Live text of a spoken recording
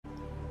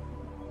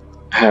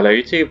Hello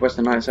YouTube,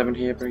 Western97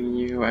 here, bringing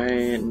you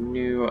a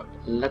new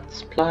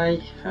Let's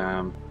Play.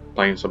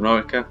 Playing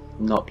Subnautica.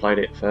 Not played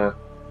it for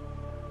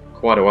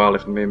quite a while,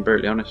 if I'm being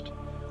brutally honest.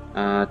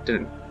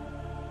 Didn't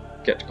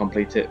get to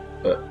complete it,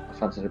 but I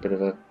fancied a bit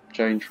of a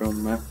change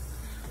from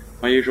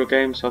my usual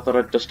game, so I thought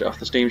I'd dust it off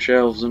the Steam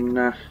shelves and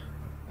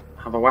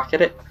have a whack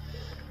at it.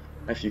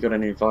 If you've got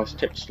any advice,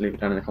 tips, leave it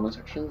down in the comment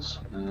sections.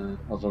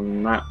 Other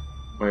than that,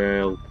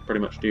 we'll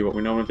pretty much do what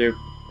we normally do.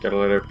 Get a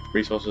load of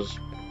resources,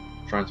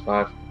 try and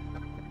survive.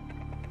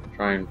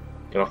 Try and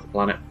get off the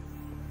planet.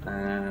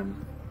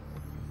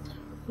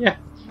 Yeah,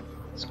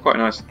 it's quite a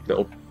nice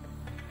little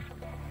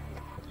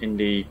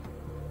indie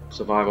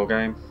survival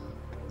game.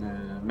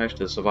 Most of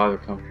the survival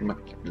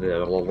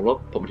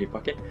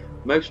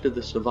Most of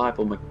the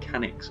survival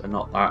mechanics are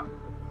not that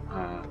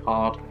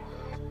hard.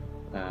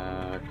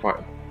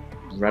 Quite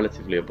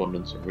relatively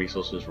abundance of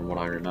resources from what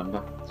I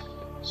remember.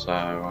 So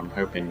I'm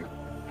hoping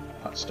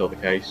that's still the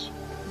case.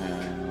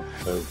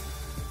 So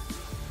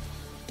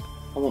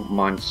I won't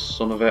mind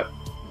some of it,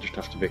 just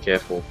have to be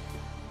careful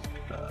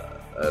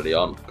early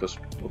on, because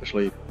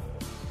obviously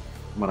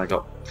when I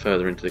got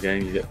further into the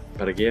game you get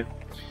better gear,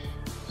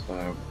 so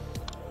I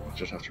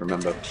just have to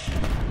remember.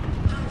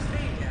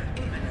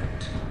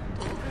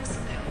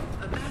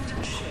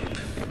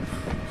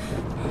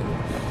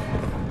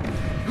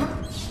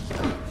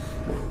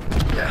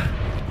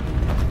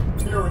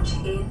 Launch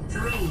in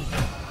 3,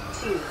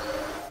 2,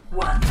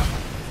 1.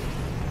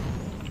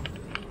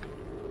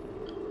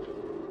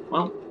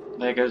 Well,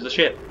 there goes the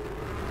ship.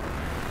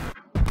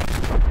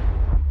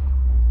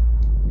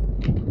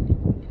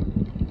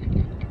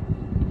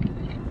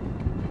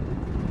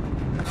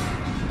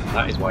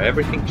 That is why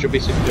everything should be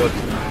secured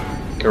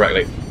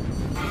correctly.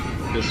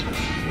 Because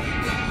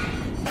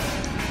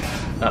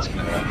that's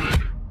gonna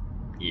hurt.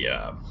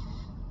 Yeah.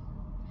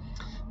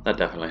 That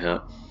definitely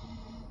hurt.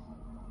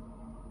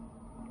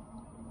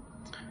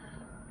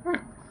 Right.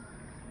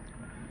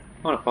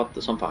 I want to pod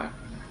this on fire.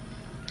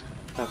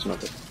 That's not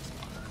good.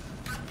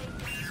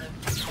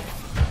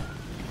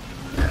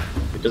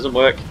 If it doesn't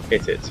work,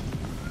 hit it.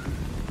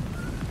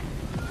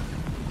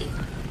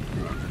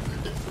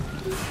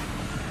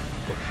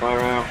 Put fire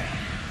out.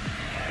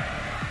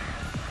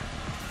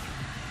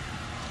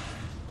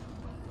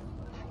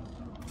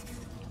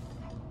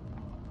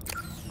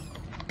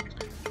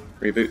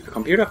 Reboot the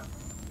computer.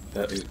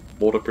 That is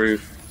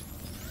waterproof,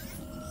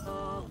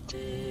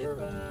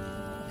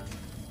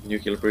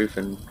 nuclear proof,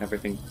 and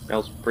everything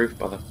else proof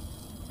by the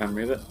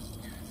memory of it.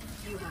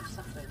 You have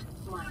suffered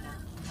minor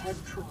head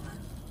trauma.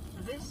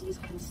 This is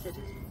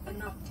considered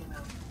an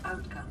optimal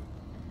outcome.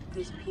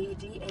 This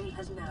PDA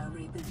has now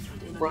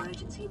rebooted in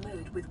emergency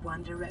mode with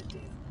one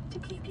directive: to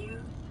keep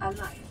you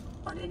alive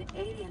on an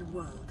alien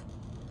world.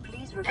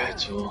 Please refer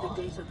to the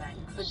data bank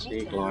for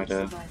detailed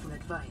survival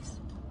advice.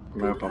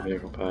 Mobile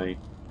vehicle pay.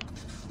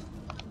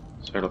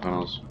 Solar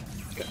panels.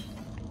 Okay.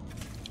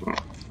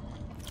 Right.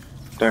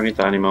 Don't need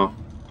that anymore.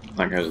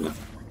 That goes in there.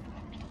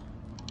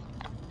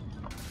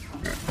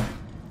 Right.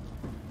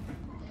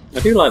 I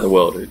do like the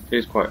world. It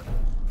is quite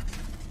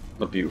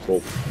a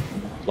beautiful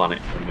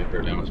planet, to be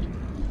brutally honest.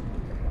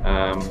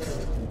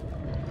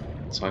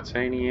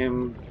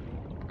 Titanium,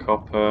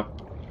 copper,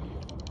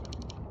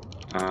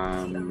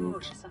 and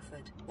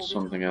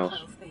something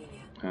else.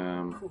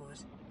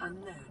 Cause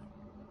unknown.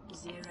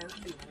 0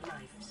 human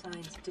life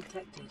signs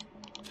detected.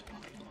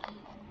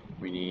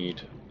 We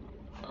need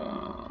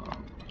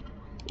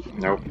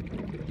nope.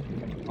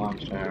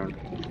 Limestone.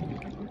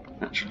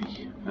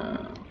 Actually,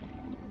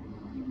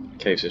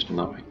 cave system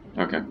that way.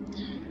 Okay.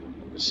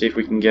 Let's see if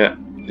we can get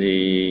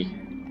the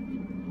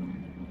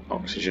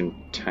oxygen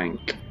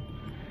tank.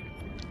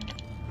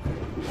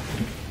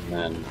 And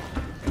then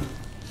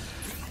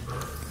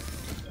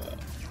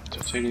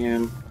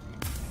titanium.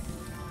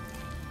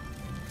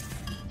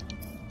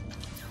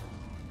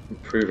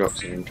 Improved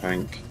oxygen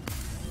tank.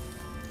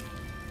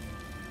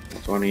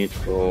 What do I need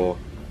for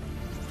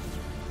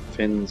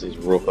fins? Is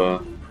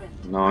rubber.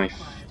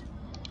 Knife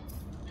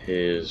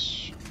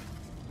is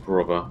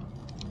rubber.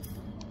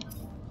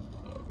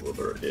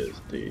 Rubber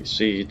is the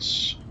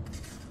seeds.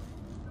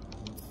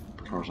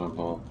 For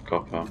example,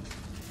 copper.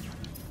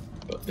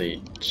 But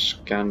the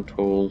scan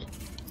tool,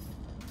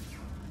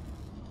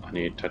 I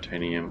need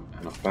titanium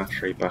and a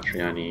battery.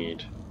 Battery I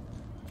need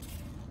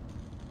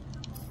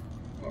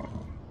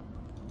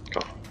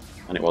copper.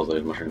 And it was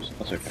those mushrooms.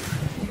 That's okay.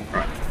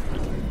 Right.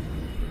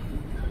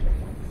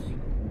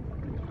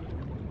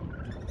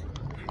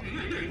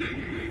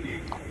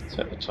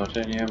 Set the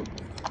titanium.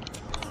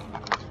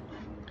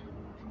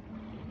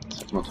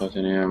 Set more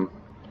titanium.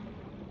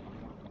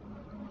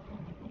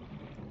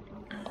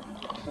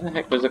 Where the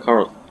heck was the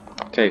coral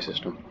cave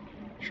system?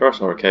 Sure, I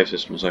saw a cave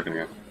system a second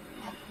ago.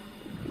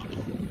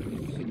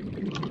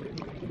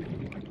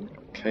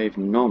 Cave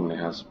normally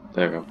has.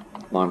 There we go.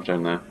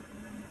 Limestone there.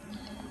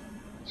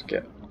 Let's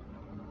get.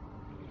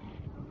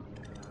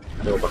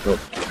 Go back up.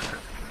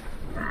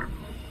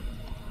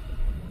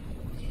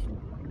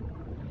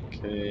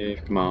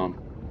 Cave, come on.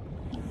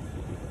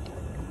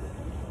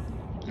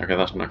 Okay,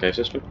 that's not a cave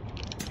system.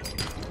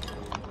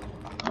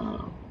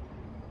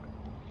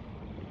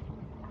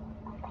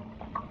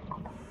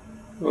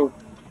 Oh,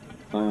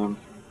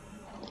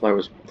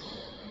 flowers.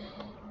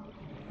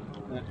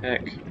 The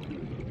heck?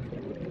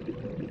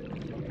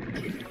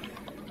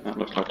 That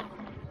looks like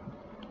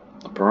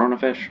a piranha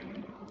fish.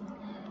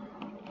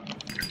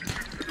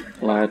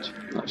 Lad,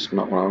 that's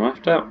not what I'm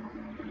after.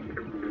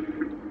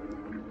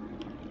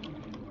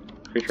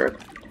 Creature egg.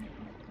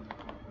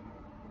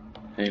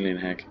 Alien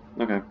egg.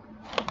 Okay.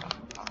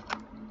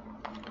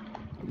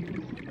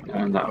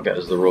 And that'll get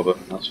us the rubber,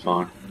 that's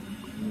fine.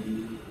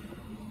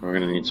 We're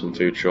going to need some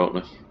food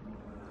shortly.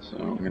 So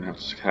I'm going to have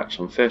to catch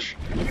some fish.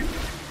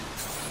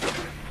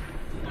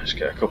 Let's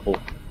get a couple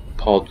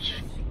pods.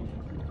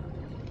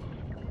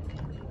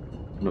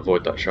 And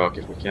avoid that shark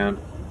if we can.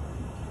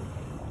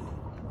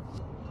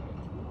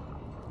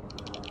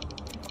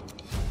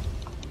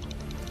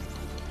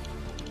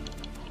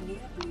 New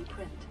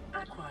blueprint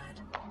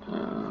acquired.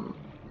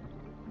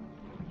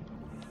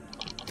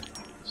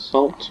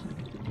 Salt.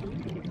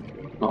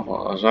 Not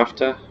what I was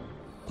after.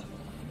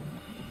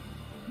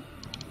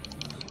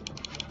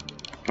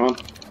 Come on.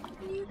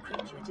 New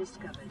creature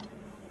discovered.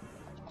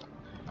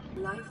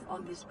 Life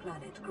on this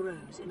planet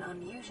grows in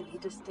unusually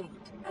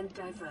distinct and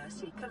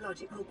diverse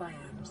ecological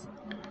biomes.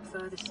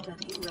 Further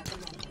study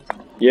recommended.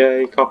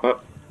 Yay, copper.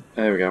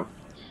 There we go.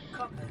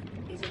 Copper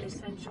is an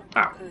essential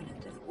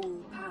component of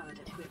all powered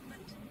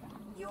equipment.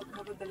 Your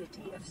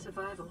probability of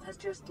survival has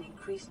just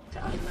increased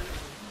to unlikely.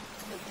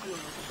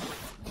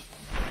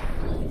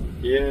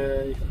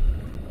 Yay.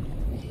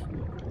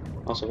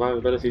 Our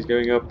survivability is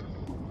going up.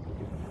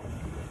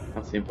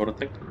 That's the important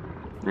thing.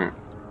 Right.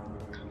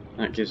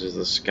 That gives us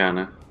the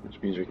scanner,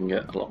 which means we can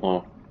get a lot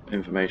more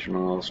information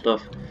on all the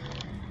stuff.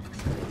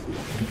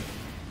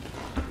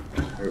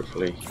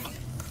 Hopefully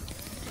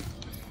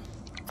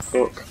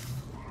cook.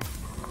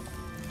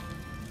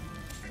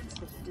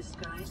 Consider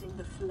disguising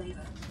the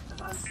flavor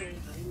of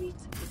unsavory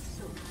meats with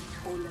salt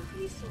or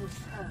locally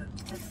sourced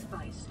herbs and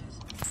spices.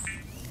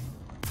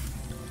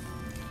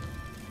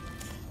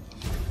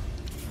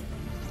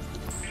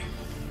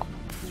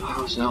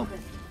 Oh, so.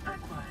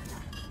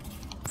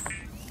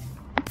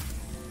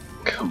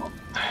 Come on.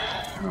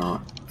 Right,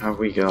 have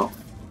we got?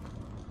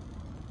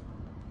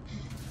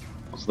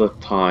 What's the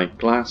tie?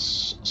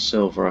 Glass,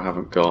 silver I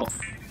haven't got.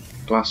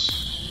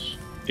 Glass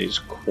is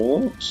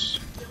quartz?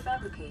 The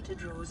fabricator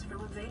draws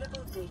from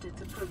available data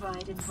to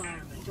provide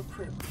environment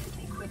appropriate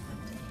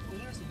equipment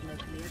using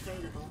locally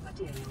available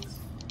materials.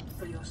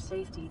 For your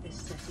safety, this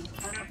setting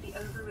cannot be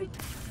overridden.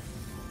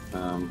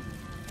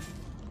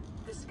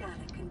 The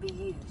scanner can be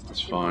used to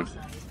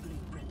synthesize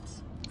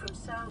blueprints from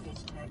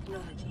salvage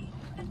technology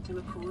and to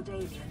record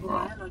alien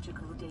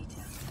biological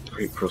data.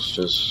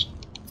 Pre-crusters.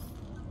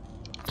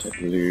 Take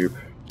lube.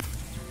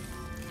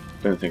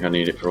 Don't think I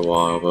need it for a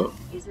while, but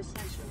is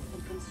essential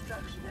in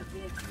construction of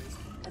vehicles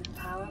and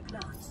power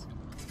plants.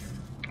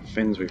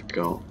 fins we've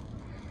got.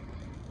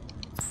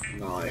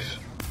 Knife.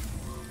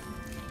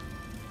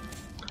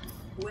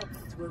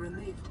 Weapons were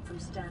removed from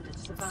standard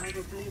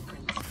survival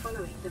blueprints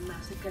following the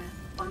massacre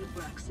on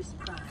Braxis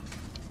Prime.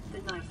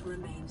 The knife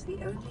remains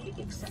the only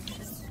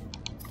exception.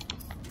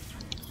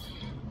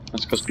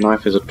 That's because the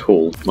knife is a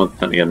tool. Well,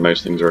 then again,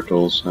 most things are a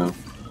tool, so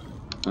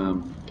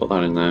put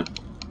that in there.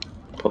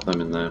 Put them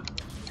in there.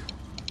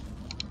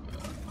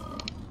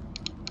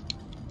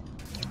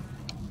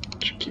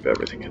 Just keep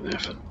everything in there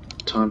for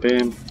the time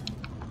being.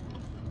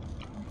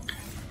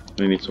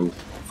 We need some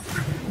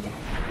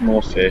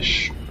more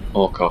fish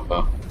or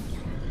copper.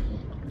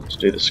 Let's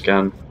do the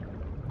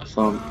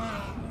scan-a-thon.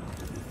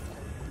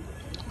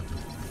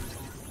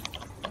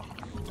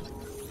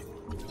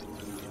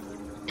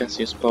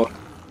 Gaseous pod.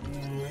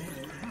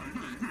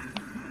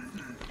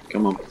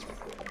 Come on.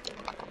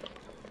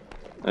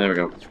 There we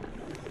go.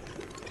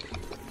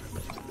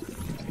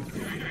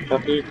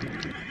 Puppy.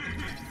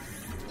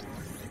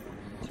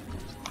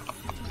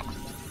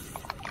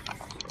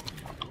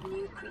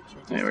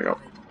 There we go.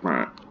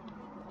 Right.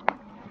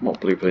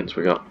 What blueprints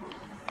we got?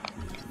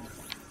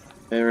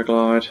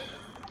 Paraglide.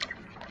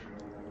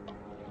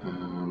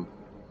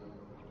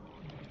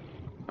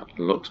 That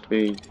looks to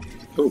be...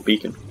 oh,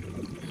 beacon.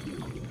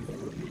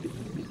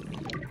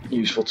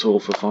 Useful tool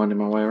for finding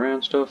my way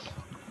around stuff.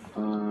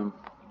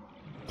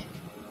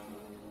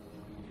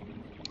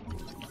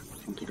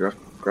 Anti-grav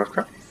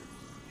trap.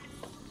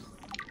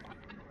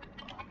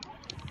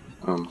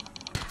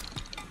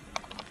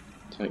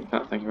 Take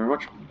that, thank you very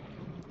much.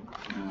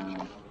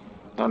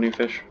 That new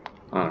fish?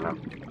 I don't know.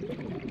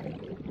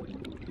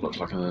 Looks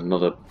like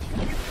another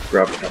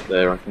grab up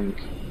there, I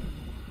think.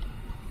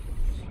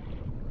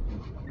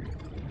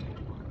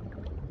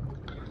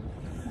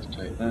 Let's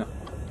take that.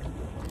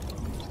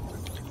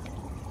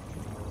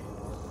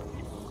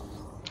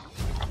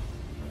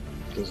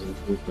 Gives us a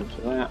blueprint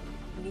for that.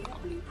 New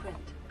blueprint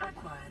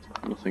acquired.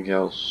 Nothing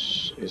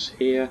else is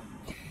here.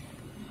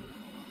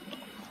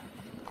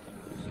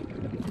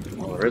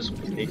 Well, there is.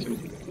 Beacon.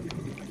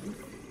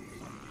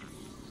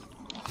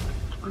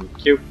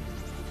 Thank you.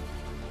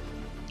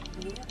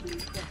 New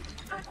blueprint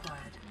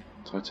acquired.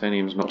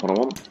 Titanium's not what I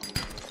want.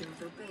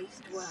 Silver base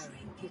Waste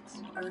wiring kits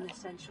are an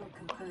essential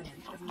component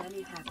of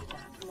many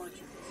habitat modules.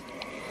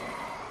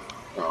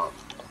 Right.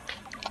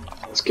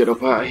 Let's get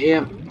up out of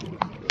here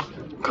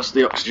because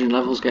the oxygen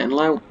level's getting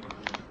low.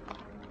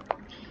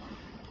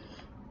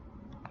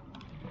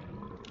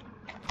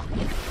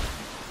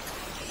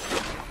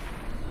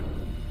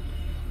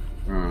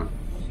 Right.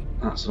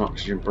 That's an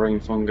oxygen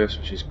brain fungus,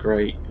 which is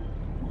great.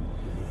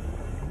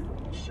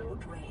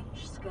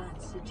 Short-range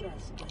scans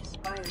suggest this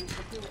biome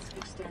supports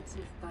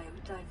extensive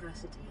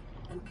biodiversity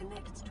and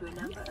connects to a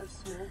number of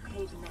small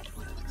cave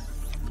networks.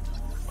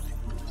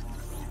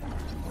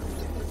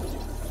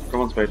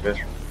 Come on,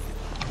 spadefish.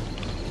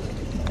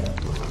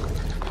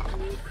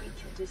 New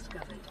creature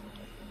discovered.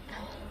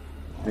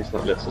 At least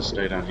that lets us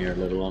stay down here a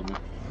little longer.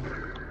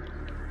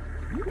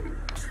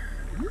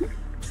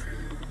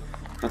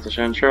 That's a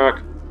sand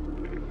shark.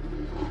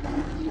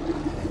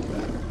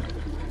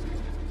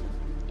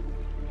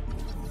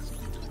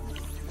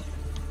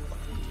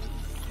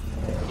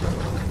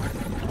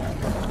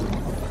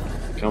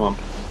 Come on,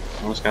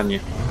 I want to scan you.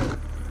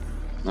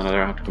 Then I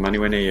don't have to come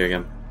anywhere near you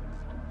again.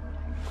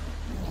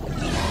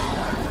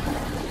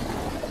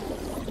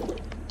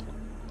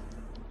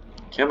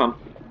 Come on.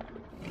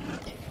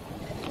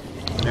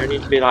 Don't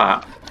need to be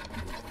like that.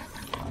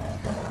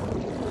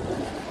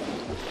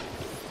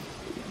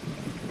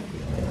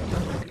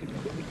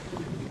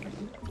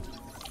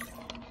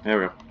 There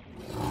we go.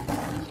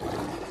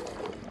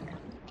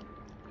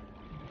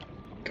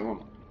 Come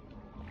on.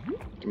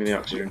 Give me the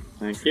oxygen.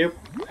 Thank you.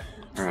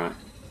 Alright.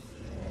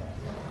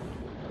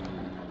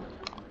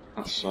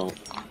 That's salt.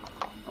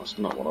 That's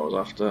not what I was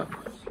after.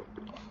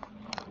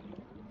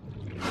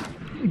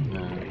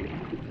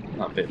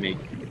 That bit me.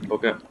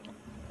 Bugger.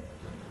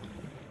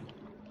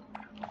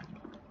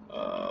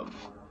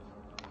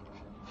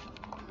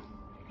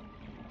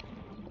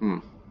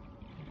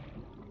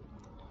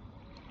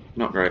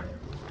 Not great.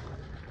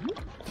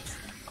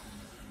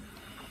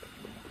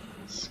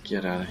 Let's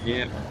get out of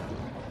here.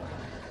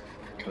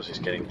 Because it's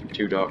getting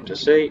too dark to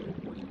see.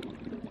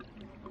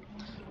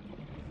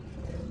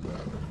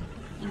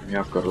 We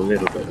have got a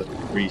little bit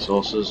of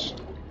resources.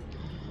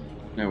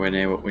 Nowhere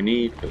near what we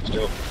need, but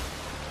still.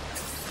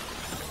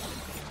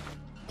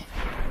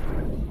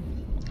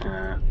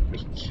 We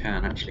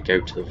can actually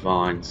go to the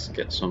vines,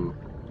 get some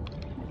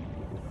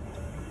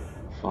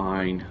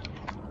vine,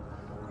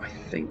 I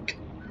think.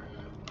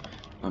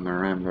 If I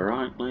remember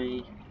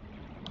rightly.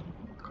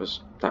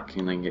 Because that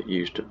can then get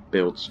used to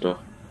build stuff.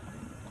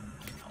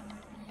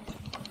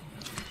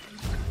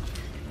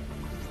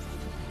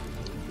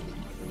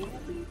 New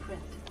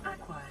blueprint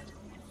acquired.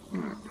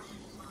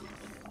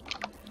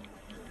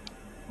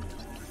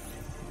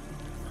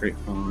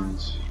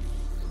 Grapevines.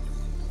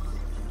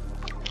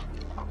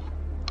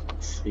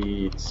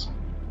 Seeds.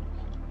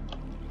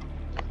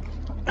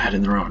 Head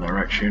in the right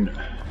direction.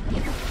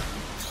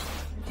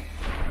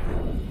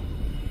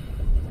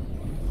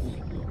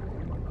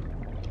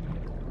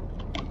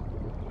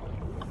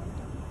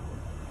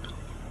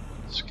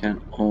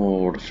 Scan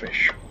all the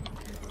fish.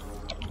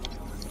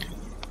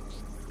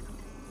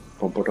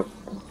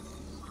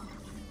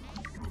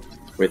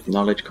 With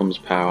knowledge comes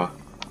power,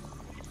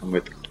 and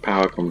with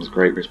power comes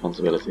great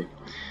responsibility.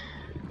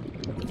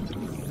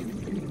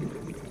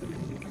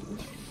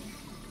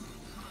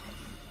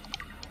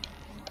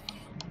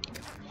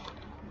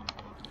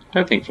 I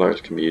don't think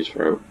floats can be used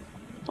for oak.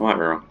 I might be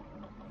wrong.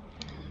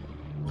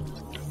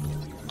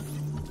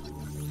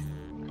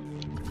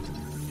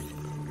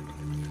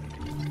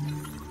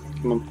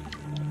 Come on.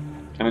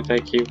 Can I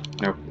take you?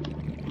 No.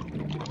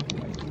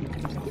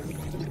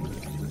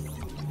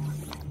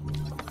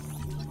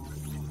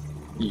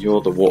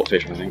 You're the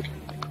waterfish, I think.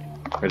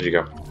 Where'd you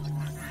go?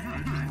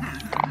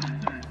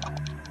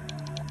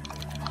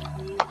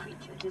 New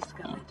creature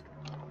discovered.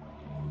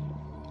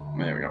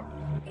 There we go.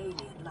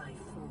 Alien life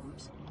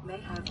forms may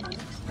have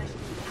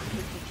unexpected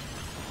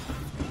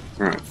applications.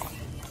 Right.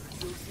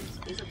 Resources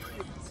is a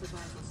proven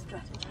survival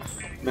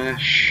strategy.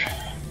 Mesh.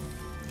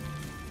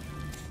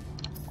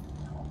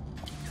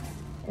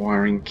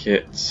 Wiring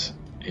kit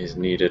is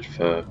needed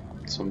for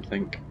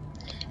something.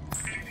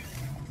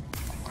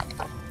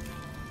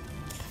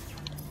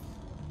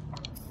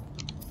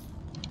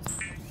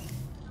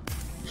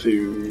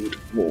 Food,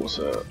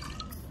 water,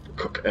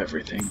 cook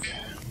everything.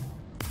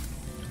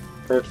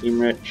 Protein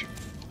rich.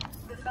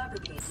 The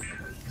fabricator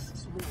cooks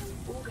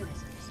small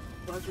organisms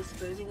while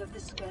disposing of the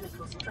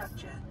skeletal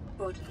structure,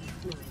 bodily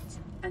fluids,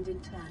 and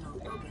internal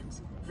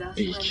organs, thus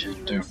Each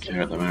rendering don't them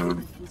care at the safe for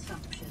moment.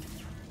 consumption.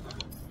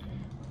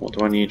 What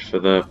do I need for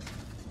the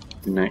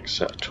next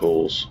set of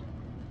tools?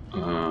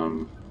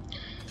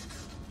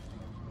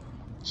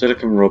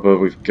 Silicon rubber,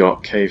 we've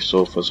got cave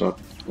sulfur, so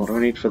what do I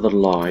need for the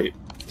light?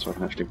 So I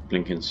can actually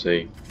blink and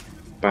see.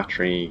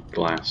 Battery,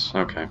 glass,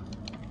 okay.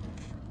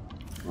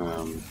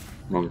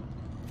 Wrong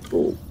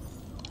tool.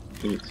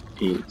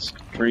 Eat,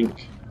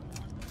 drink.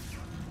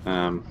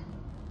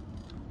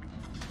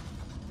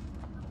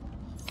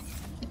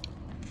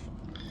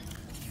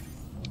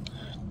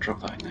 Drop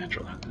that in there,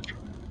 drop that in there, drop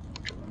that.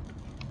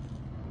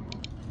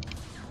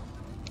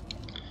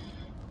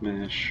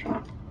 Mesh.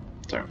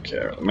 Don't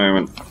care at the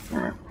moment.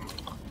 Alright.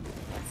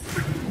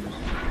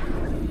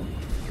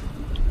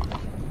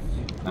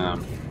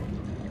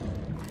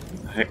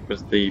 The heck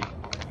was the...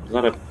 Was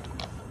that a...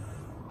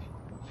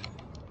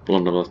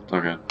 Blunderbuss?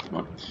 Okay, come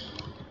on.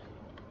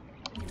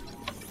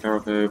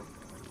 Caribou.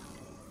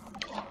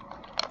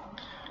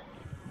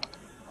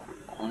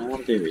 All I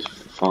want to do is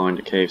find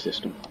a cave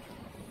system.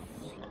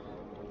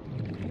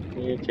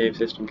 Yeah, cave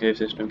system, cave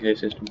system, cave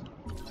system.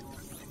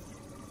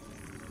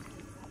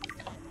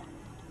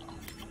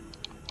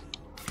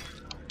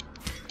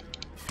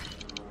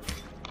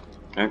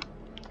 Okay.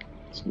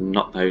 It's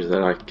not those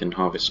that I can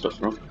harvest stuff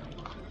from.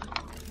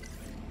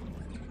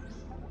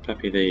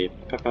 Peppy the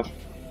pepper.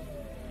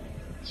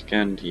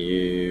 Scanned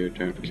you,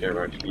 don't care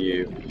about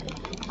you.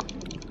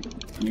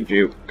 You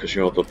do, because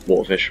you're the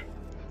waterfish.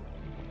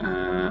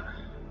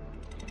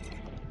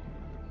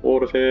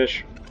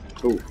 Waterfish.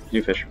 Ooh,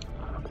 new fish.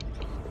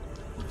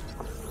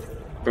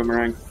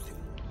 Boomerang.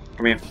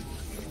 Come here.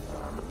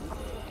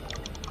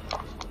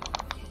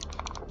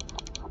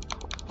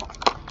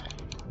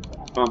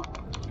 Come on.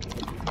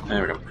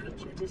 There we go.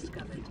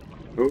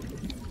 Ooh.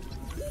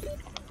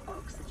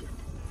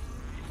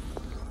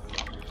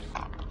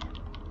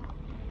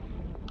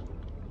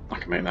 I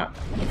can make that.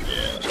 Yeah,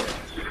 that's right.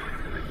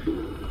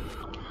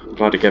 I'm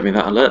glad it gave me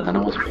that alert then, I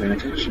wasn't paying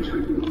attention.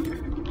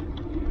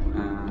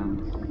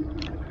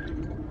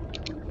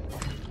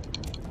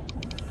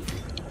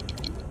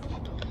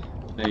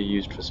 They're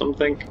used for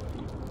something.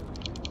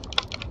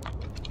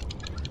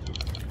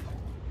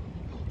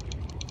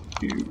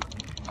 You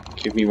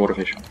give me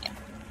waterfish.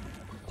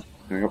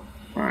 There we go.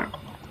 Alright.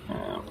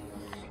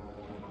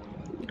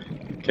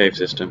 Cave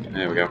system.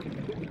 There we go.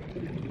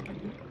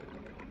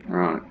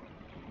 Right.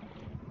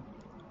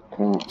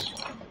 Quartz.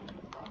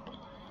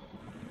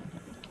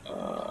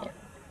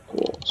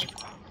 Quartz.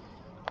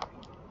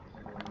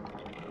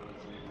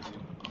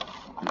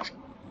 It's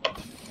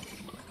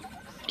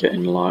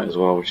getting light as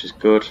well, which is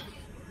good.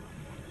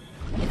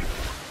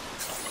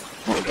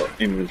 What we've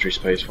got inventory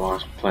space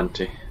wise,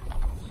 plenty.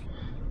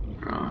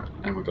 Right,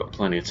 and we've got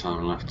plenty of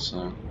time left,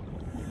 so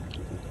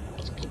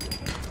let's get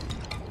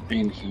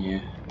in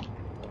here.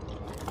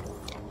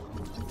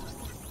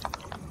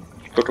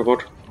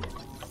 Scuttlebud.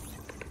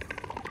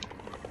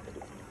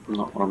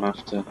 Not what I'm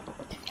after.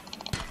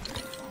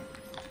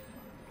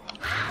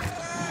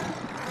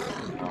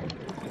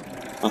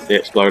 That's the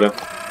exploder.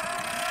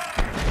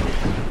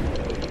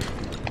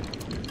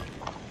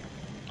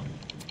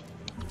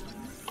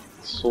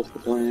 Sulfur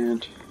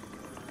blade.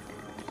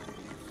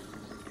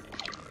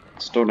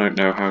 Still don't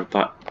know how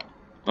that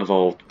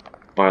evolved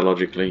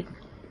biologically.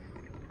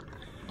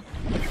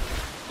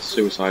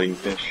 Suiciding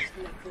fish.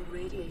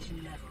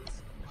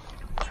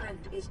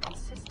 Trend is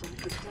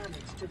consistent with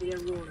damage to the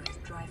Aurora's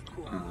drive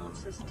core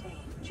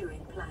sustained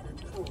during planet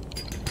fall.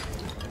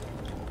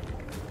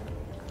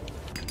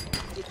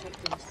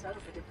 Detecting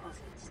sulfur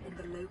deposits in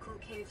the local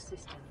cave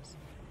systems.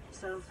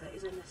 Sulfur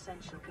is an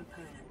essential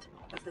component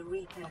of the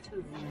repair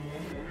tool.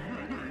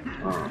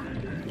 I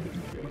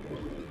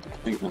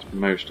think that's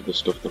most of the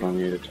stuff that I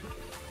needed.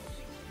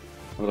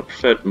 Well, I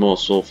preferred more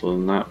sulfur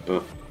than that,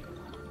 but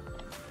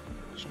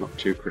it's not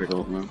too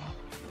critical at the moment.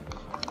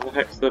 What the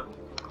heck's the...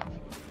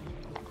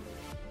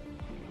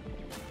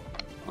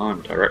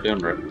 I'm directly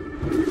under it.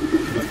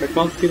 I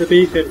can't see the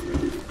beacon.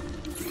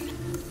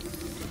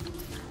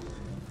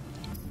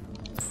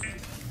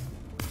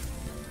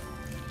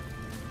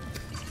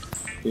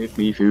 Give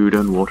me food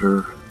and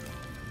water.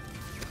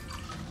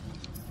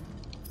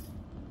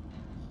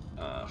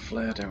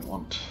 Flare I don't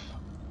want.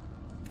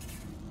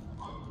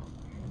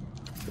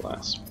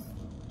 Glass.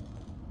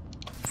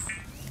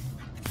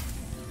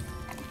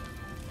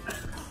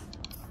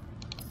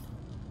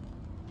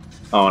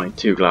 Oh, I need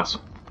 2 glass.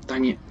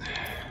 Dang it.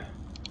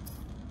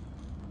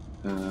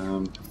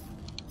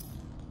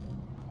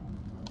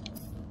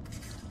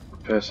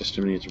 Repair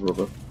system needs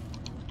rubber.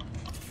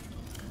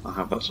 I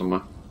have that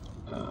somewhere.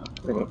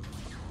 Rubber.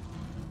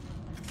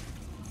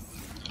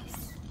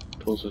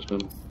 Tool system.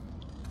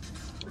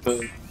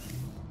 Rubber.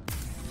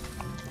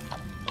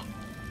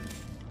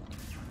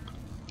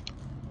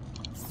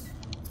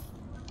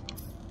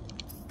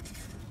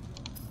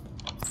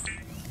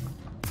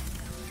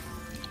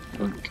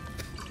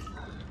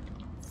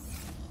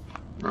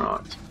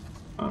 Right.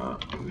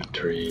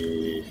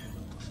 Inventory.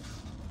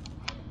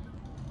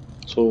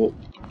 Salt.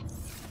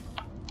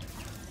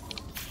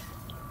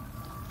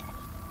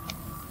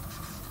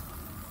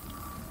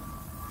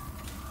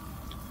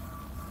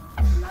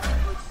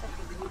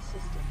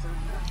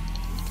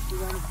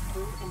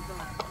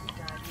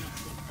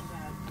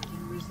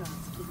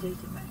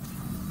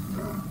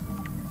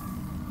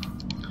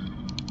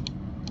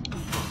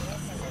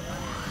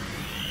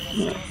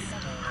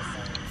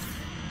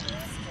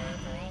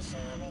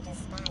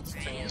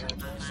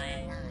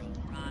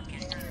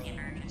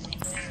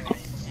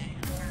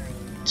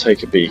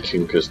 Take a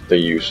beacon because they're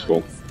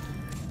useful.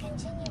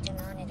 Continue to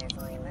monitor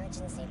for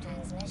emergency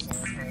transmissions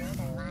from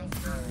other life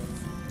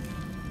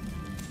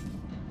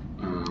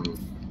forms.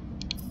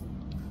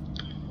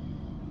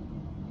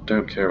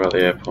 Don't care about the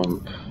air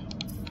pump.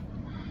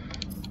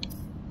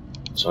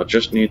 So I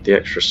just need the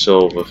extra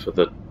silver for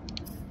the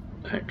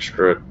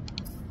extra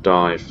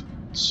dive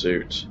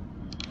suit.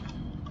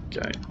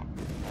 Okay,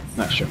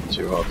 that shouldn't be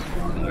too hard to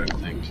find, I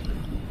don't think.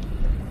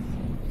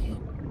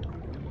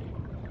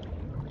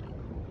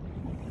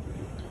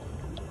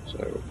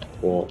 So,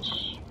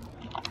 quartz.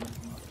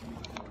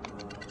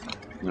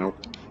 Nope.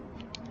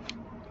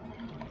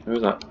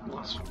 Who's that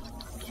last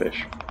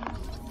fish?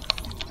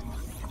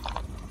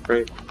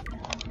 Great.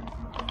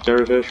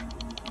 Jellyfish.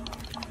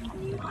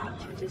 New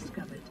creature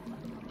discovered.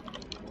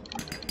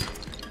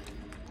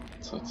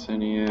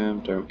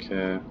 Titanium, don't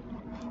care.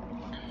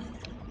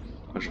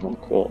 I just want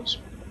quartz.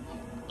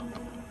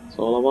 That's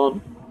all I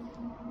want.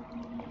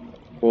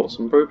 Quartz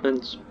and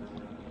blueprints.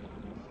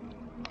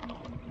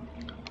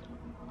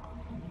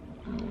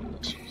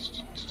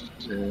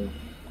 We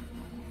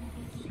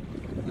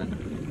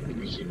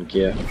can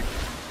get.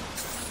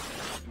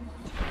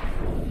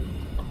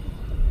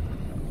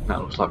 That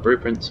looks like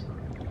blueprints.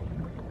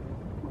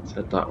 Let's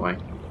head that way.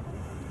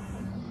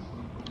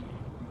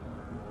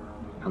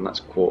 And that's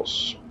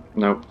quartz.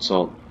 Nope,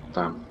 salt.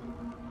 Damn.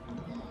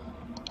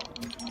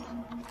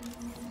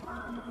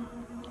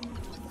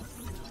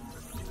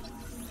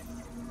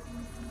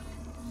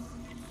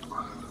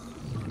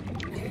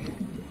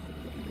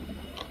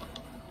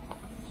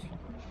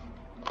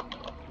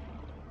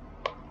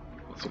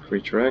 That's a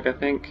creature egg, I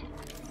think.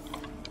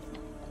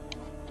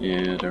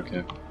 Yeah, don't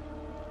care.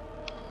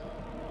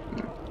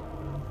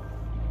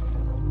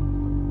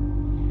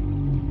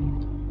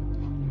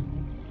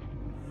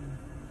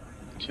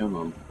 Come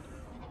on.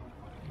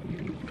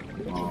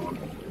 Come on.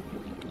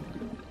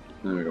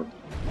 There we go.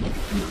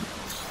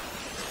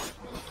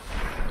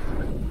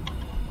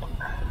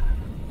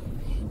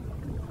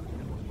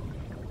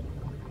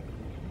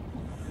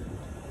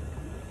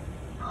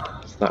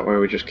 Is that where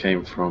we just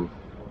came from?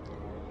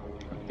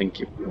 I think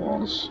it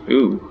was.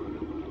 Ooh!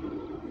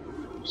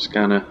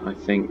 Scanner, I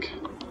think.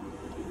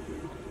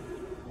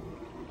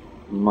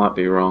 Might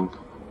be wrong.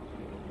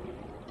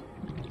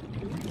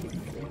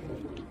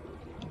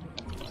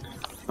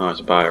 Oh, it's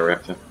a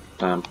bioreactor.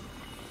 Damn.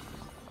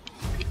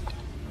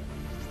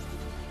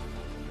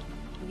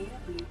 New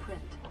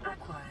blueprint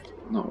acquired.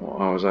 Not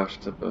what I was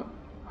after, but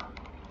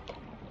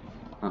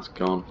that's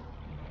gone.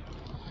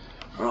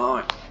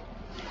 Right.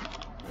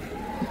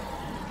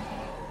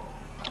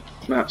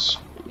 That's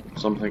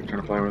something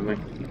trying to play with me.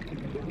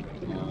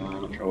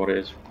 I'm not sure what it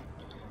is.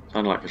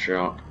 Sounded like a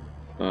shark.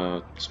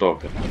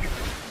 Stalker.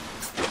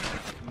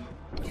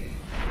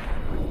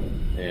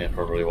 Yeah,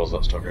 probably was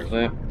that stalker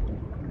there.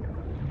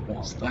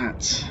 What's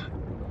that?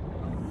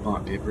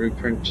 Might be a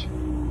blueprint.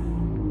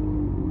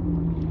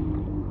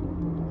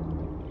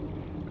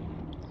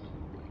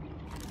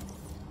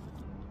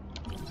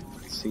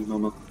 See,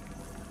 mama.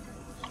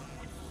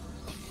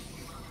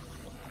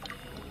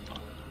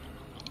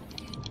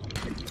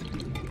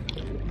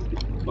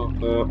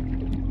 Copper.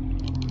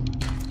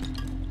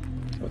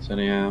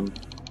 Titanium.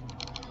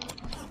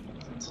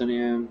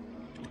 Titanium.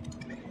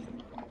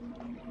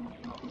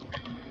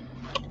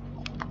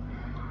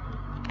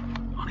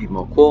 I need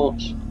more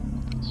quartz.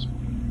 It's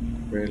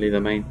really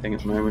the main thing at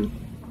the moment.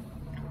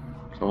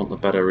 I want the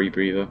better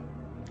rebreather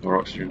or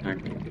oxygen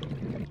tank.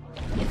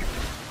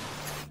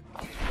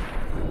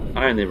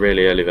 I know in the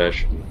really early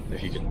version,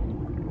 if you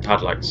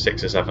had like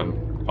 6 or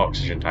 7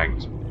 oxygen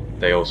tanks,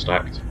 they all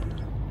stacked.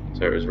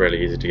 So it was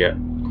really easy to get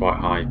quite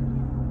high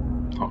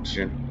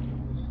oxygen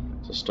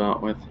to start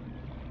with.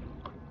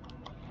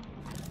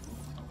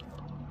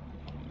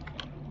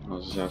 I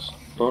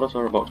thought I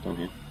saw a box down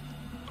here.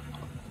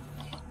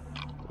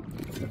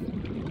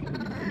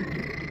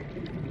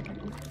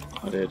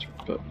 I did,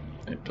 but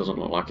it doesn't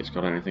look like it's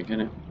got anything in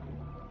it.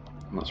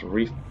 And that's a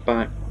reef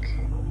back. If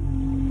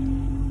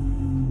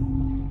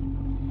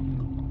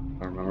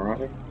I remember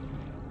rightly.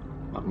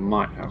 That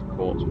might have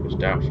quartz, but it's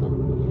doubtful.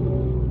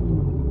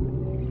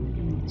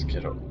 Let's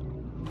get up.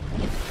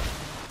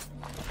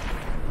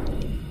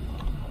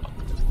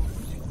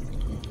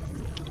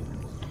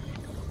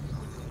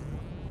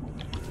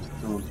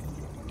 Come on.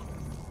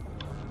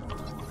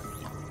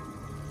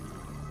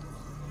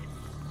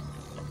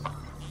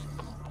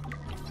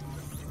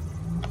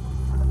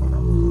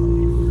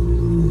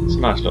 It's a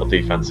nice little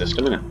defense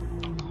system, isn't it?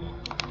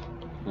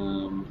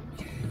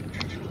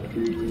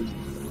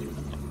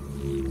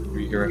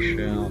 Regress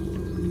shell.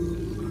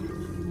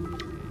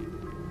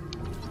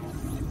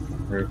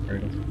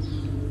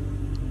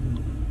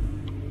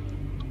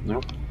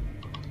 Nope.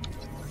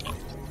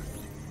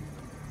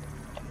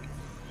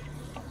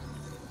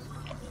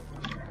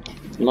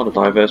 A lot of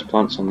diverse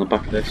plants on the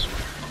back of this.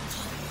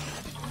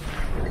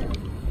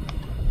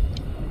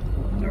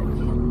 No.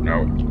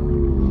 No.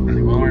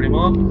 Any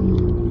more?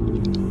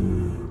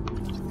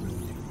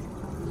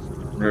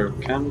 No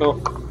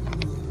candle.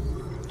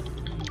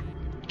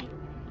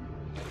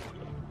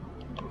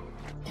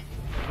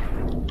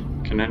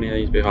 Can any of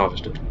these be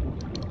harvested?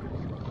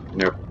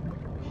 Nope.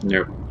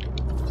 Nope.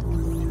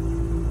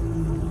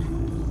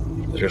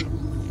 They're just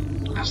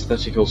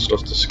aesthetical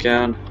stuff to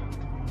scan.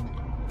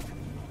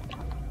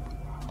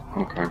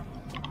 Okay.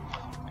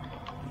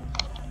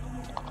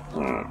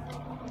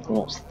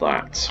 What's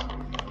that?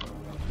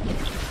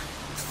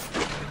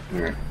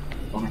 Alright,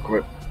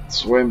 unequip,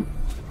 swim.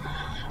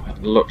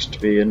 It looks to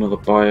be another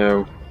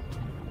bio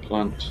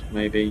plant,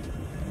 maybe.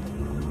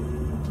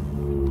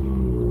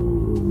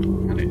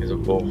 And it is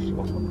above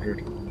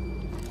 100.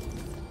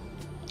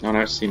 Oh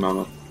no, it's sea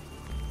mammoth.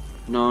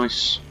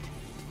 Nice.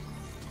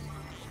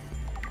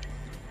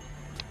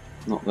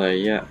 Not there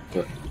yet,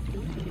 but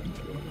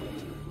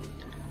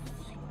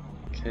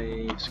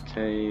caves,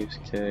 caves,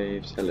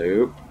 caves.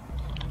 Hello.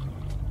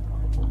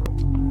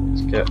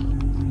 Let's get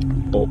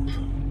up,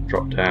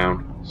 drop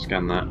down,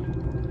 scan that.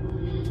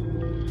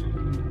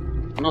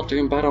 I'm not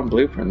doing bad on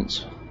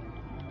blueprints.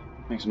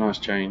 Makes a nice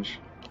change.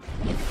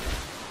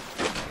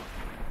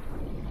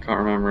 Can't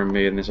remember him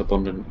being this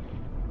abundant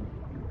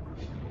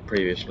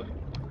previously.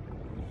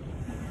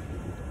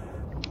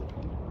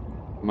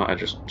 Might have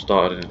just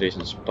started in a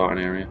decent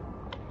starting area.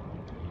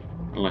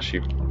 Unless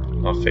you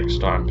are fixed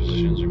starting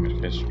positions, in which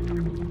case.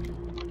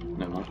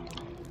 Never mind.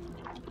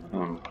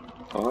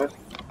 5?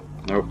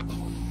 Nope.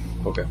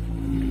 Okay.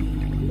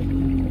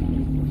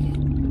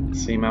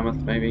 Sea mammoth,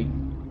 maybe?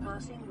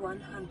 Passing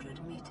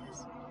 100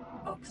 meters.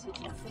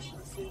 Oxygen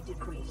efficiency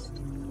decreased.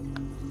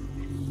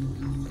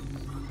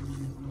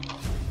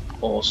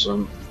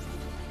 Awesome.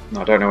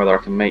 I don't know whether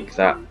I can make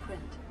that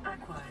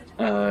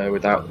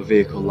without the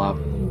vehicle lab.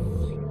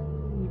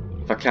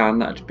 If I can,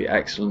 that'd be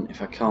excellent.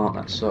 If I can't,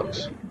 that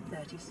sucks.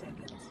 30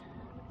 seconds.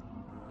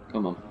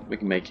 Come on, we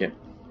can make it.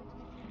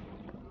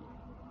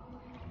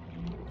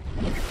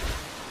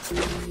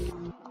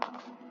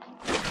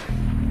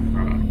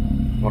 Right.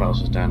 What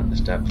else is down at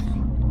this depth?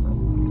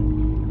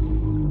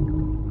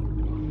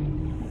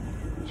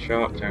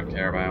 Shark, don't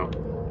care about.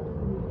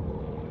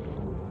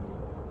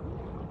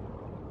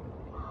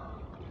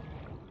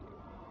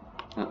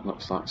 That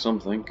looks like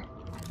something.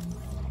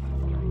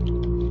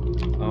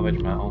 Salvage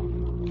metal.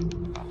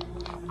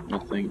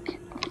 Nothing.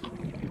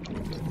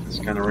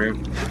 Scanner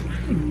room.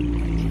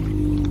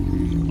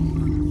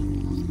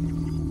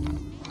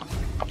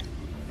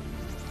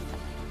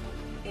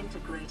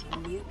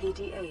 Integrating new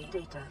PDA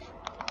data.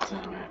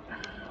 Damn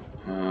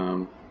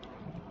it.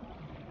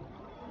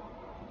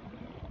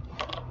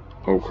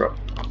 Oh crap.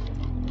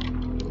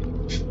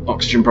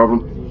 Oxygen problem.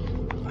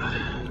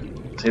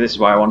 See, this is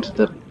why I wanted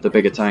the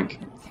bigger tank.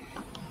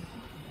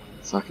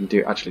 So I can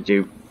actually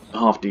do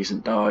half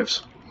decent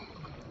dives.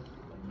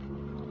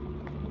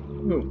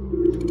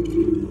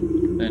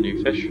 Ooh. They're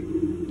new fish.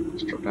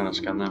 Let's drop down and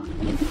scan them.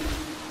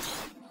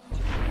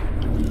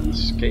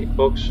 Skate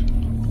bugs.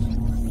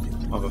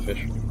 Other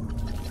fish.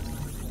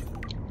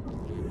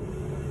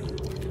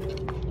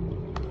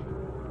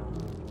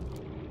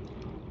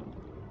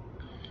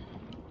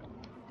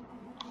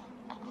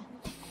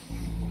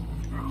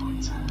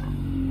 Right.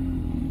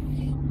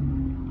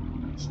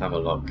 Let's have a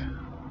look.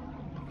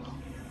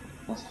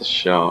 That's the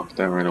shark.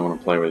 Don't really want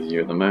to play with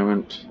you at the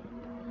moment.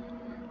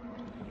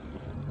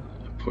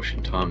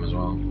 Pushing time as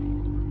well.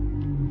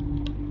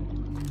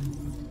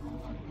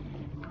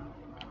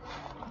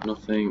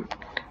 Nothing.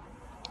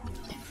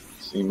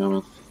 Sea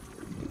mammoth.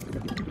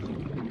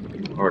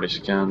 Already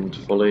scanned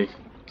fully.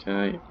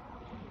 Okay.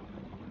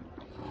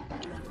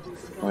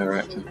 Fire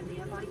active. A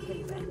nearby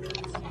cave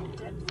entrance.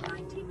 Depth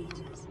 90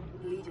 meters.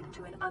 Leading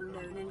to an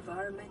unknown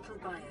environmental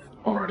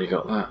biome. Already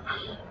got that.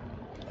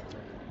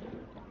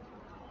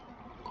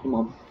 Come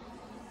on.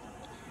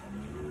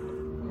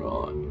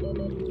 Right.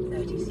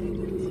 30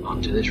 seconds.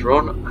 Onto this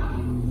run.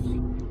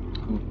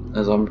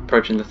 As I'm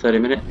approaching the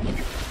 30-minute,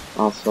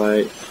 I'll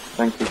say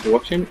thank you for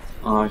watching.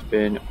 I've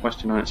been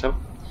Westy987.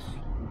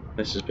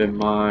 This has been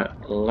my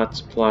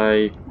Let's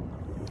Play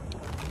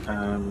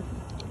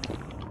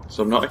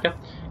Subnautica.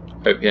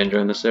 Hope you're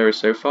enjoying the series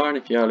so far, and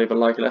if you are, leave a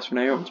like, let us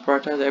know. To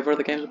prioritise over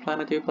other games I plan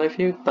to play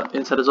for you. That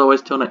being said, as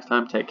always, till next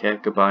time, take care,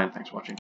 goodbye, and thanks for watching.